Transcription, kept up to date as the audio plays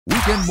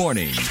Weekend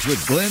Mornings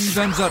with Glenn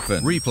van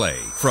Zutphen. Replay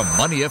from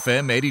Money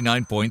FM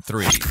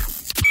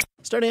 89.3.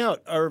 Starting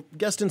out, our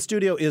guest in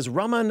studio is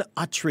Raman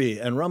Attri,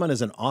 and Raman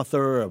is an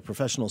author, a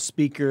professional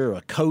speaker,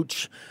 a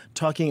coach,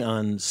 talking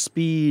on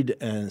speed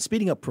and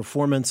speeding up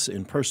performance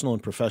in personal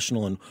and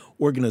professional and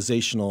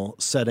organizational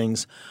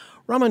settings.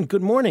 Raman,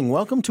 good morning.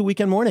 Welcome to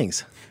Weekend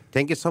Mornings.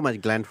 Thank you so much,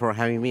 Glenn, for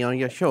having me on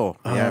your show.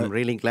 I'm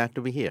really glad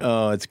to be here.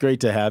 Oh, it's great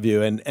to have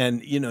you.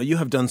 And you know, you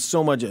have done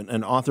so much,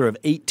 an author of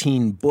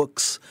 18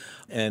 books,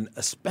 and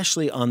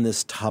especially on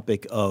this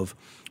topic of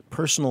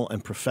personal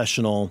and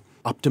professional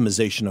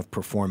optimization of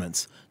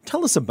performance.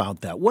 Tell us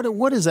about that.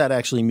 What does that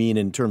actually mean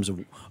in terms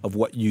of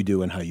what you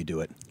do and how you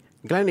do it?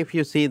 Glenn, if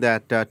you see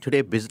that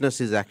today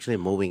business is actually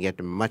moving at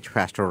a much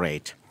faster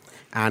rate,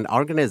 and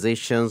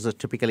organizations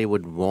typically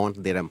would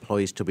want their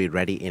employees to be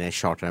ready in a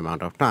shorter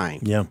amount of time.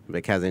 Yeah.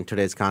 Because in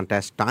today's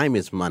context, time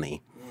is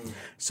money.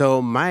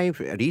 So my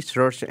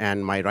research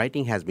and my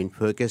writing has been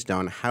focused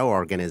on how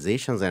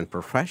organizations and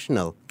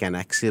professionals can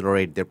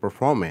accelerate their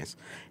performance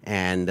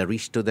and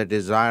reach to the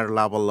desired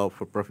level of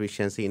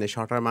proficiency in a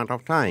shorter amount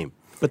of time.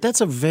 But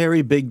that's a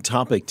very big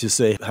topic to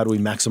say, how do we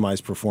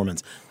maximize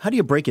performance? How do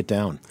you break it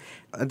down?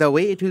 The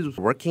way it is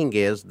working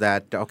is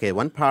that,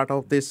 one part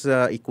of this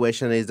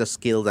equation is the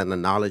skills and the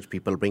knowledge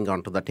people bring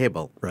onto the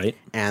table. Right.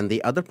 And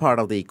the other part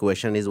of the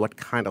equation is what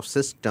kind of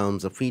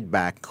systems of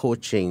feedback,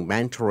 coaching,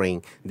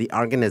 mentoring the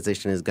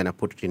organization is going to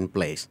put in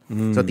place.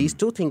 So these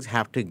two things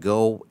have to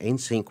go in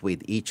sync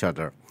with each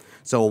other.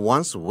 So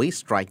once we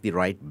strike the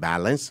right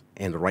balance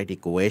and the right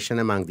equation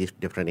among these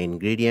different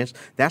ingredients,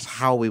 that's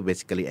how we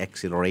basically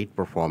accelerate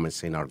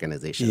performance in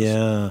organizations.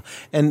 Yeah.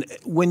 And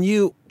when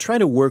you try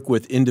to work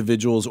with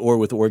individuals or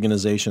with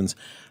organizations,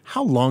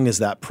 how long is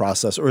that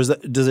process? Or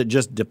does it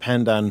just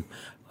depend on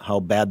how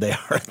bad they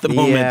are at the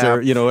moment? Or,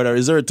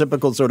 is there a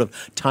typical sort of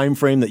time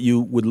frame that you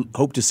would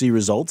hope to see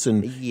results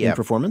in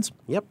performance?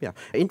 Yep.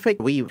 In fact,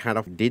 we kind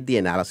of did the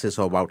analysis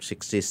of about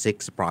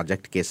 66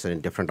 project cases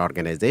in different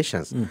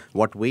organizations.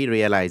 What we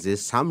realized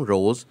is some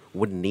roles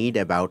would need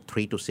about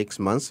 3 to 6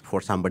 months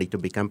for somebody to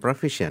become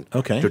proficient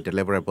to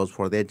deliverables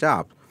for their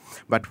job.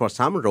 But for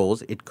some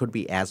roles, it could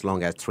be as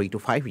long as 3 to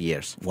 5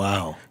 years.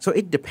 Wow. So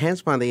it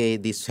depends on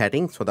the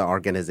settings for the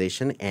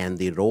organization and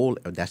the role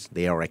that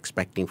they are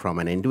expecting from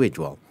an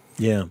individual.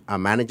 Yeah. A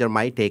manager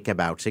might take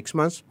about 6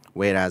 months,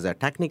 whereas a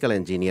technical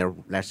engineer,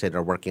 let's say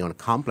they're working on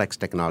complex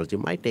technology,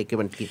 might take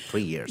even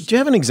 3 years. Do you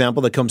have an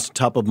example that comes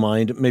top of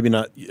mind? Maybe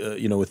not,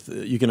 with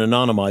you can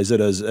anonymize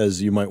it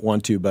as you might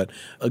want to, but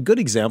a good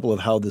example of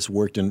how this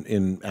worked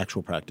in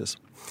actual practice.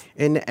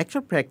 In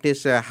actual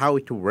practice, how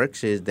it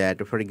works is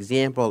that, for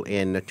example,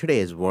 in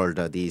today's world,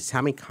 the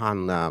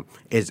semicon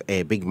is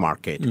a big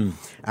market.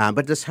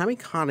 But the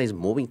semicon is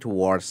moving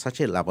towards such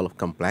a level of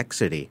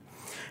complexity.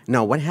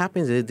 Now, what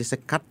happens is there's a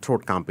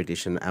cutthroat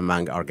competition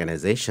among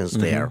organizations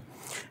there.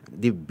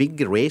 The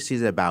big race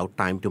is about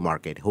time to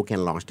market, who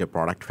can launch their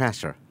product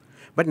faster.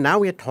 But now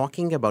we're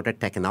talking about a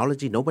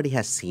technology nobody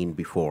has seen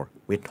before.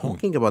 We're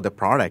talking about the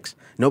products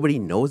nobody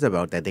knows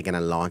about that they're going to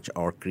launch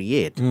or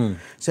create.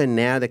 So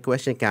now the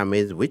question comes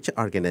is which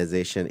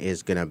organization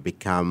is going to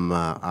become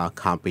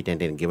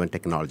competent in given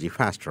technology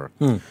faster?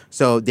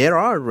 So there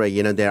are,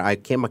 I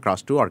came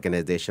across 2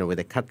 organizations with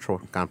a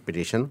cutthroat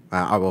competition.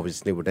 I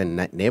obviously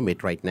wouldn't name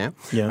it right now.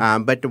 Yeah.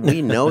 But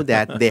we know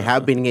that they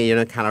have been,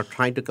 kind of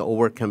trying to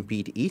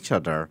overcompete each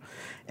other.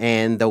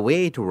 And the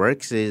way it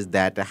works is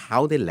that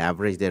how they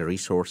leverage their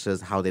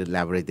resources, how they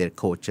leverage their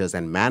coaches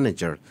and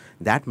manager,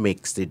 that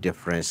makes the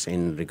difference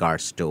in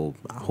regards to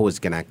who's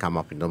going to come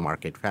up in the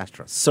market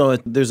faster. So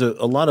there's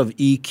a lot of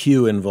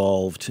EQ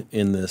involved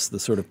in this, the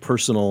sort of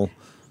personal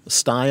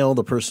style,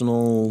 the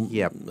personal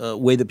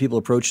way that people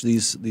approach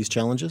these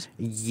challenges?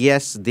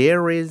 Yes,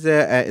 there is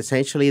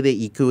essentially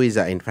the EQ is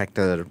in fact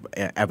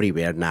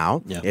everywhere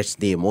now. Yeah. It's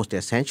the most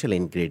essential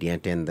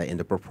ingredient in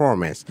the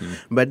performance.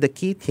 But the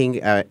key thing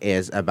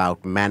is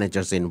about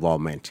managers'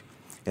 involvement.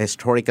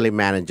 Historically,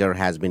 manager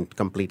has been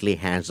completely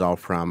hands-off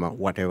from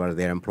whatever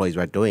their employees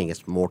were doing.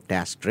 It's more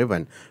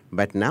task-driven.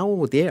 But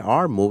now they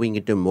are moving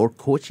into more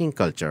coaching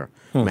culture.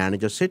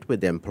 Managers sit with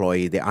the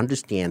employee. They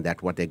understand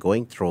that what they're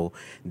going through.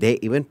 They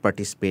even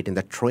participate in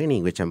the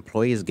training which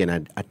employee is going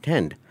to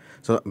attend.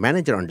 So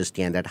manager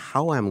understand that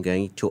how I'm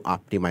going to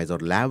optimize or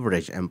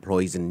leverage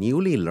employees'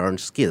 newly learned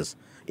skills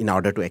in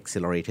order to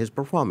accelerate his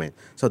performance.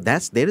 So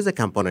there is a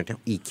component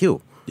of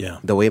EQ,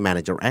 the way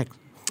manager acts.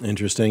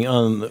 Interesting.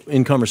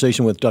 In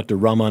conversation with Dr.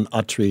 Raman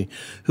Attri,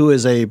 who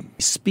is a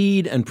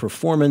speed and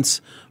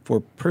performance for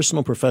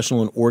personal,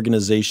 professional, and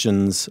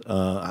organizations,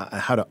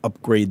 how to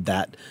upgrade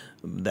that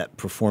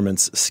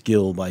performance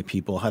skill by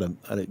people, how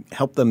to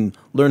help them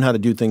learn how to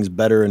do things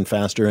better and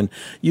faster. And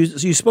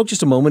you spoke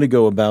just a moment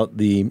ago about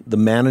the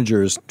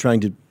managers trying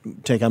to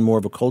take on more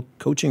of a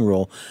coaching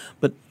role.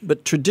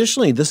 But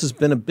traditionally, this has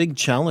been a big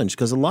challenge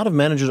because a lot of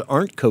managers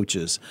aren't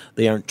coaches.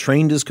 They aren't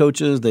trained as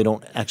coaches. They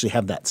don't actually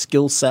have that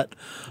skill set.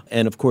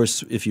 And of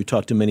course, if you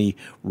talk to many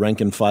rank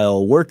and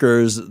file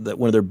workers, that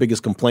one of their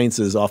biggest complaints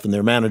is often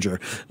their manager.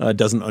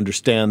 doesn't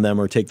understand them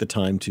or take the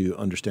time to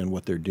understand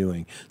what they're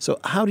doing. So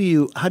how do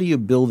you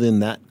build in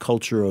that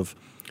culture of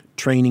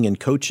training and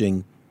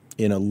coaching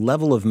in a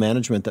level of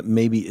management that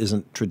maybe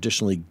isn't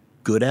traditionally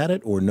good at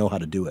it or know how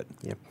to do it?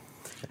 Yeah.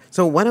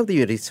 So one of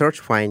the research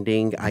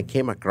finding I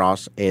came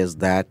across is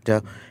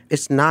that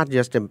it's not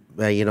just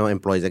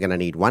employees are going to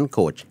need one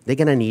coach. They're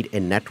going to need a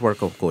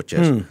network of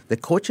coaches. The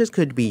coaches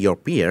could be your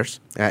peers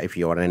if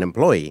you are an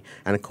employee,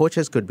 and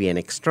coaches could be an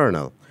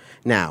external.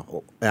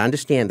 Now, I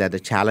understand that the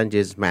challenge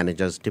is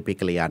managers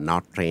typically are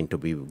not trained to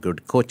be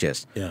good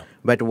coaches. Yeah.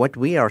 But what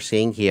we are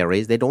saying here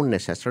is they don't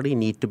necessarily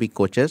need to be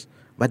coaches,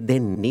 but they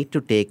need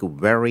to take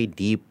very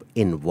deep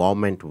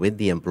involvement with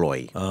the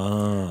employee.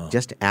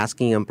 Just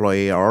asking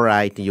employee, all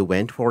right, you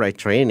went for a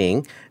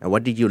training, and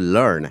what did you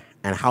learn?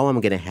 And how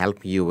I'm going to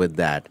help you with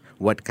that?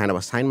 What kind of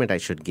assignment I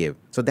should give?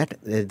 So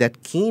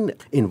that keen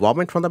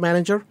involvement from the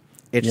manager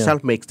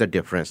itself makes the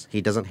difference. He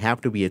doesn't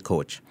have to be a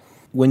coach.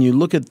 When you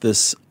look at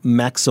this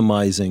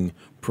maximizing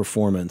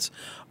performance,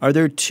 are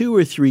there 2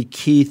 or 3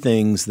 key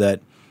things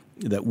that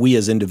we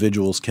as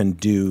individuals can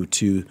do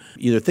to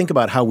either think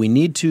about how we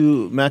need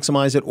to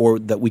maximize it or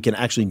that we can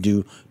actually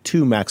do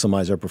to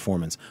maximize our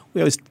performance?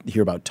 We always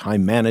hear about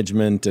time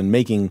management and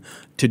making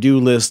to-do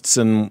lists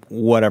and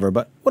whatever,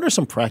 but what are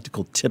some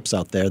practical tips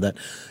out there that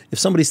if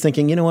somebody's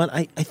thinking, you know what,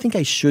 I think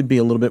I should be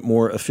a little bit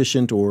more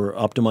efficient or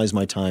optimize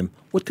my time,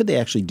 what could they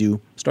actually do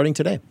starting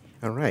today?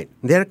 All right.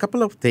 There are a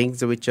couple of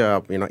things which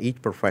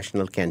each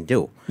professional can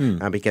do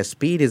because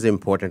speed is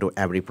important to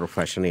every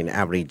profession in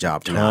every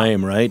job.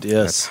 Time, right?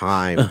 Yes.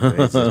 Time.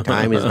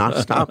 Time is not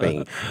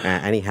stopping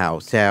anyhow.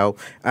 So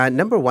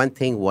number one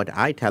thing what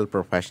I tell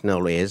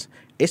professional is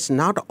it's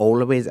not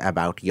always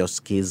about your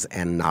skills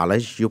and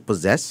knowledge you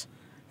possess.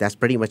 That's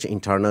pretty much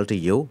internal to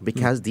you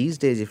because these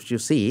days, if you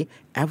see,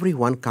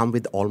 everyone come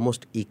with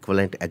almost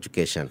equivalent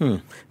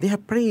education. They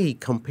have pretty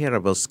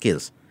comparable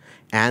skills.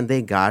 And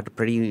they got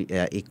pretty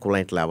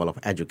equivalent level of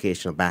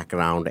educational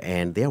background,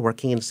 and they're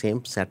working in the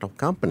same set of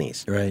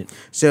companies. Right.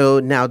 So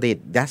now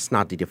that's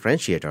not the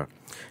differentiator.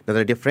 Now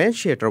the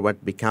differentiator,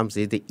 what becomes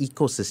is the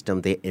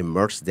ecosystem they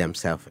immerse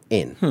themselves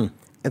in.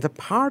 And the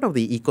part of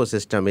the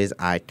ecosystem is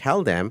I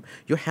tell them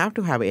you have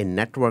to have a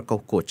network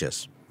of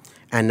coaches.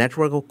 And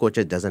network of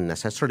coaches doesn't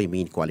necessarily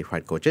mean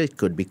qualified coaches. It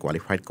could be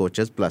qualified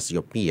coaches plus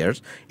your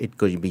peers. It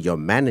could be your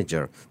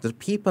manager. The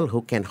people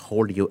who can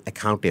hold you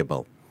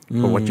accountable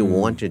for what you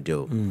want to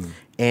do.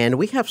 And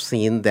we have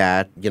seen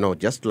that,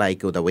 just like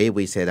the way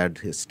we say that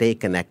stay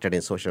connected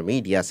in social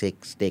media,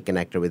 stay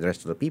connected with the rest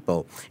of the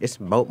people,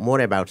 it's more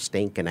about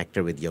staying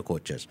connected with your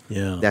coaches.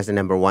 Yeah. That's the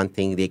number one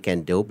thing they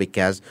can do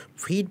because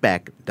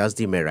feedback does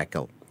the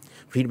miracle.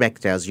 Feedback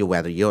tells you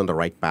whether you're on the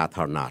right path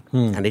or not,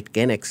 and it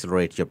can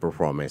accelerate your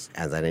performance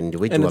as an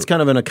individual. And it's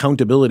kind of an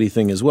accountability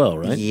thing as well,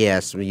 right?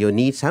 Yes, you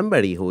need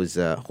somebody who is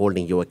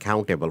holding you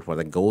accountable for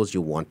the goals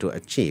you want to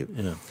achieve.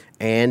 Yeah.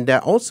 And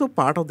also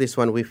part of this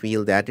one, we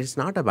feel that it's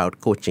not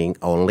about coaching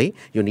only.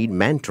 You need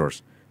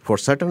mentors. For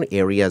certain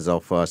areas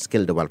of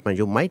skill development,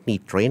 you might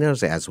need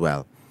trainers as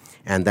well.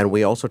 And then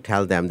we also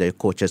tell them that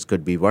coaches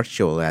could be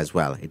virtual as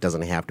well. It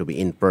doesn't have to be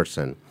in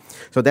person.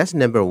 So that's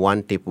number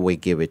one tip we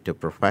give it to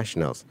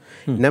professionals.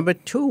 Number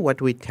two, what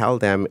we tell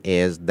them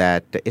is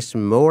that it's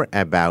more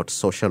about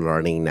social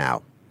learning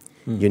now.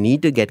 You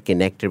need to get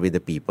connected with the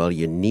people.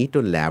 You need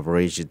to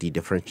leverage the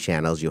different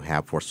channels you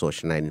have for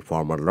social and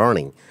informal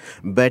learning.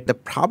 But the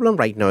problem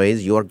right now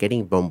is you are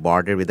getting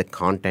bombarded with the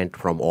content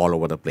from all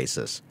over the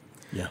places.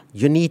 Yeah.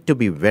 You need to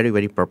be very,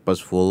 very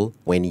purposeful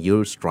when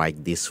you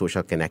strike this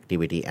social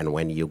connectivity and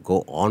when you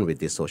go on with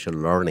this social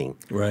learning.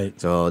 Right.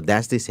 So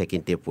that's the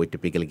second tip we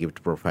typically give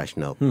to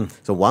professional.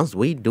 So once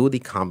we do the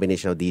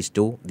combination of these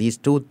two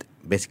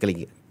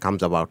basically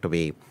comes about to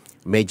be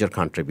major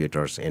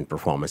contributors in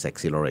performance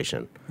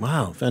acceleration.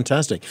 Wow,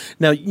 fantastic.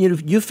 Now,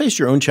 you faced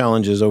your own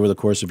challenges over the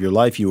course of your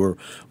life. You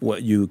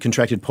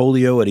contracted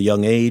polio at a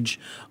young age,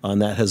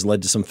 and that has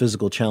led to some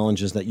physical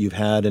challenges that you've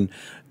had.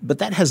 But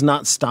that has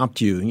not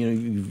stopped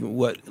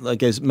you.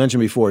 Like I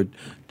mentioned before,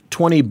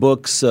 20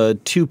 books, 2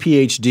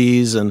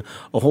 PhDs, and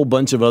a whole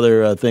bunch of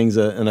other things,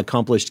 an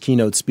accomplished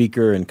keynote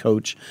speaker and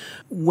coach.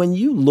 When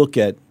you look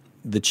at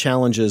the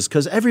challenges,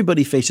 because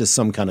everybody faces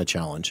some kind of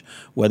challenge,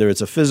 whether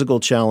it's a physical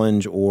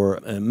challenge or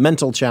a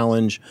mental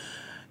challenge.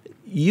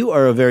 You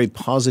are a very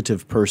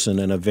positive person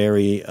and a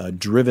very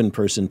driven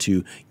person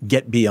to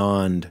get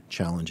beyond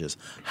challenges.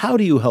 How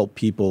do you help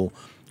people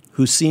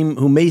who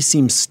may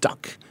seem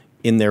stuck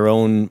in their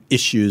own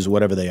issues,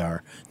 whatever they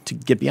are, to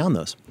get beyond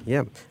those?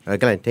 Yeah.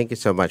 Glenn, thank you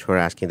so much for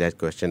asking that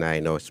question.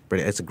 I know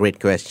it's a great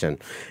question.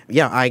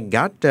 Yeah, I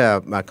got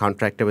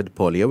contracted with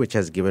polio, which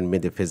has given me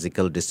the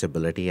physical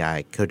disability.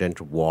 I couldn't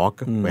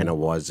walk when I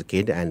was a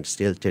kid, and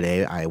still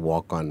today I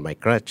walk on my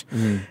crutch.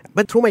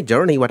 But through my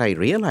journey, what I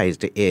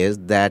realized is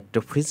that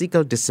the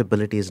physical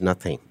disability is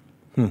nothing.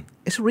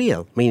 It's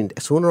real. I mean,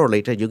 sooner or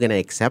later, you're going to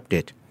accept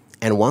it.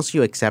 And once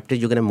you accept it,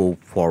 you're going to move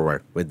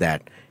forward with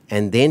that.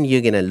 And then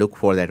you're going to look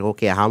for that,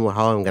 okay, how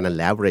I'm going to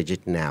leverage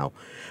it now.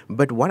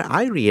 But what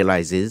I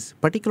realize is,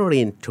 particularly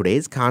in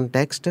today's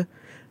context,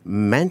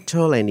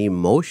 mental and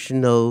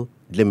emotional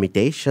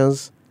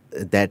limitations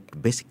that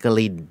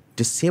basically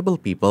disable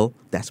people,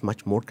 that's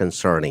much more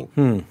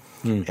concerning.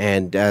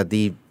 And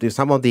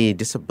some of the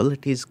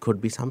disabilities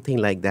could be something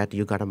like that.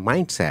 You got a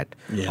mindset,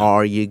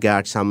 or you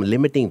got some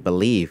limiting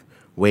belief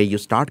where you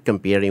start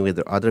comparing with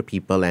other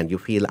people and you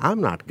feel, I'm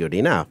not good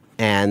enough.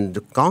 And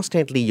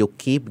constantly you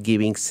keep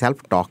giving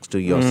self-talks to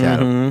yourself.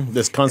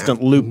 This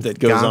constant loop that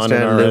goes on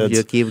in our heads.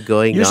 You keep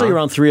going Usually on.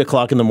 around 3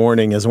 o'clock in the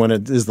morning is when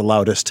it is the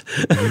loudest.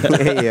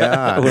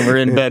 Yeah. When we're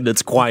in bed,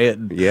 it's quiet.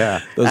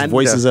 Yeah. Those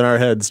voices in our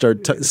head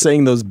start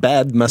saying those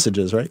bad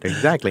messages, right?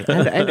 Exactly.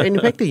 And in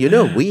fact,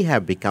 we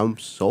have become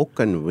so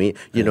convinced,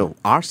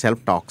 our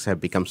self-talks have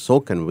become so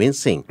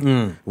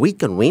convincing. We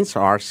convince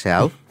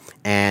ourselves.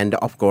 And,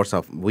 of course,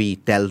 we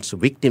tell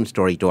victim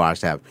story to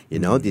ourselves.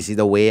 This is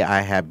the way I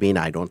have been.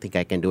 I don't think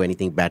I can do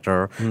anything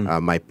better.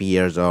 My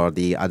peers or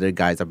the other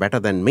guys are better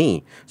than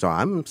me. So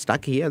I'm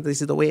stuck here.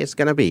 This is the way it's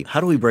going to be.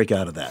 How do we break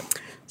out of that?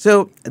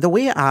 So the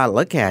way I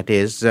look at it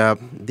is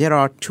there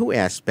are two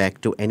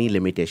aspects to any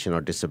limitation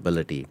or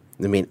disability.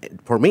 I mean,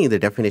 for me, the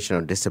definition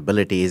of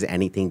disability is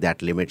anything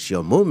that limits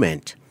your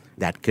movement.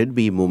 That could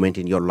be movement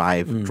in your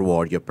life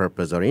toward your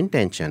purpose or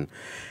intention.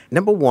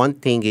 Number one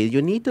thing is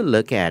you need to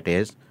look at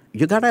is,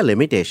 you got a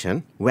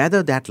limitation,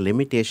 whether that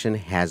limitation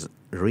has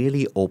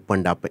really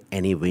opened up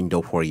any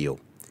window for you.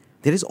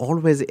 There is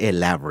always a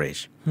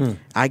leverage.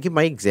 I give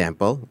my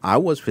example. I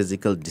was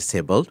physically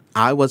disabled.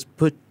 I was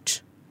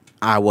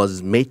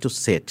made to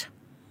sit.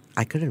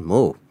 I couldn't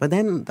move. But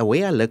then the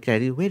way I looked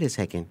at it, wait a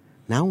second.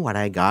 Now what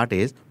I got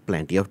is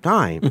plenty of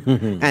time.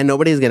 And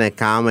nobody's going to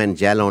come and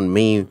gel on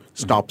me,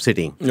 stop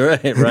sitting.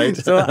 Right.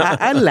 So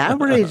I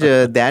leverage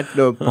that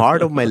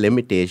part of my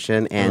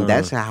limitation, and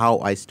that's how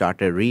I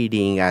started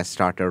reading, I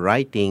started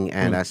writing,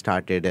 and I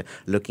started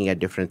looking at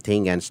different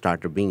things and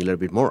started being a little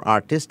bit more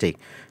artistic.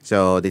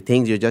 So the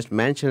things you just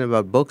mentioned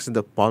about books,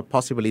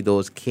 possibly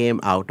those came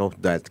out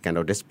of that kind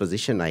of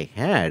disposition I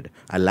had.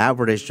 I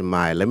leveraged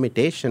my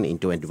limitation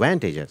into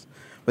advantages.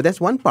 But that's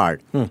one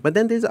part. But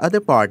then there's the other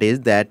part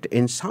is that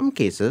in some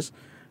cases,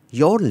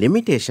 your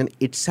limitation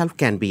itself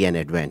can be an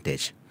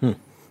advantage.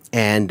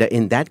 And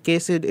in that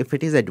case, if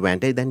it is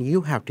advantage, then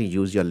you have to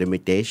use your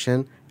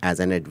limitation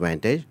as an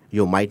advantage.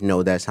 You might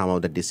know that some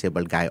of the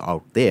disabled guys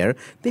out there,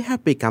 they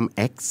have become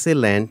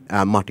excellent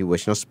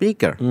motivational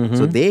speaker.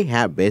 So they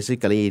have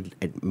basically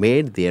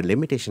made their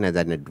limitation as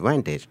an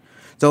advantage.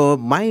 So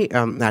my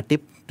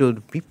tip to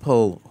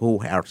people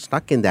who are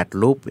stuck in that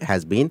loop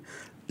has been,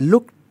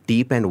 look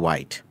deep and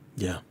wide.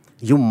 Yeah.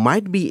 You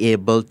might be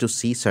able to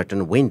see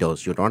certain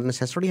windows. You don't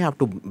necessarily have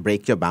to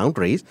break your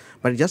boundaries,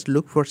 but just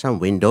look for some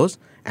windows,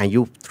 and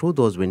through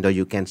those windows,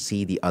 you can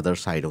see the other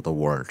side of the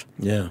world.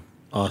 Yeah.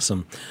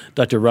 Awesome.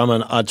 Dr.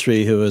 Raman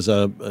Attri, who is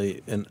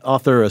an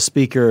author, a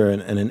speaker,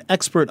 and an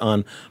expert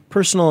on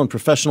personal and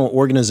professional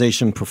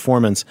organization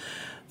performance.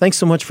 Thanks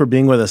so much for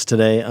being with us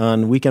today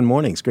on Weekend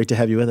Mornings. Great to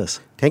have you with us.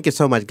 Thank you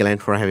so much, Glenn,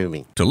 for having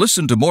me. To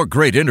listen to more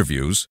great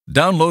interviews,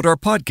 download our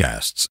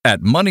podcasts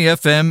at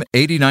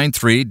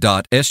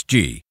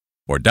moneyfm893.sg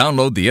or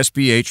download the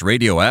SPH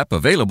radio app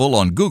available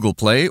on Google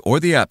Play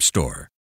or the App Store.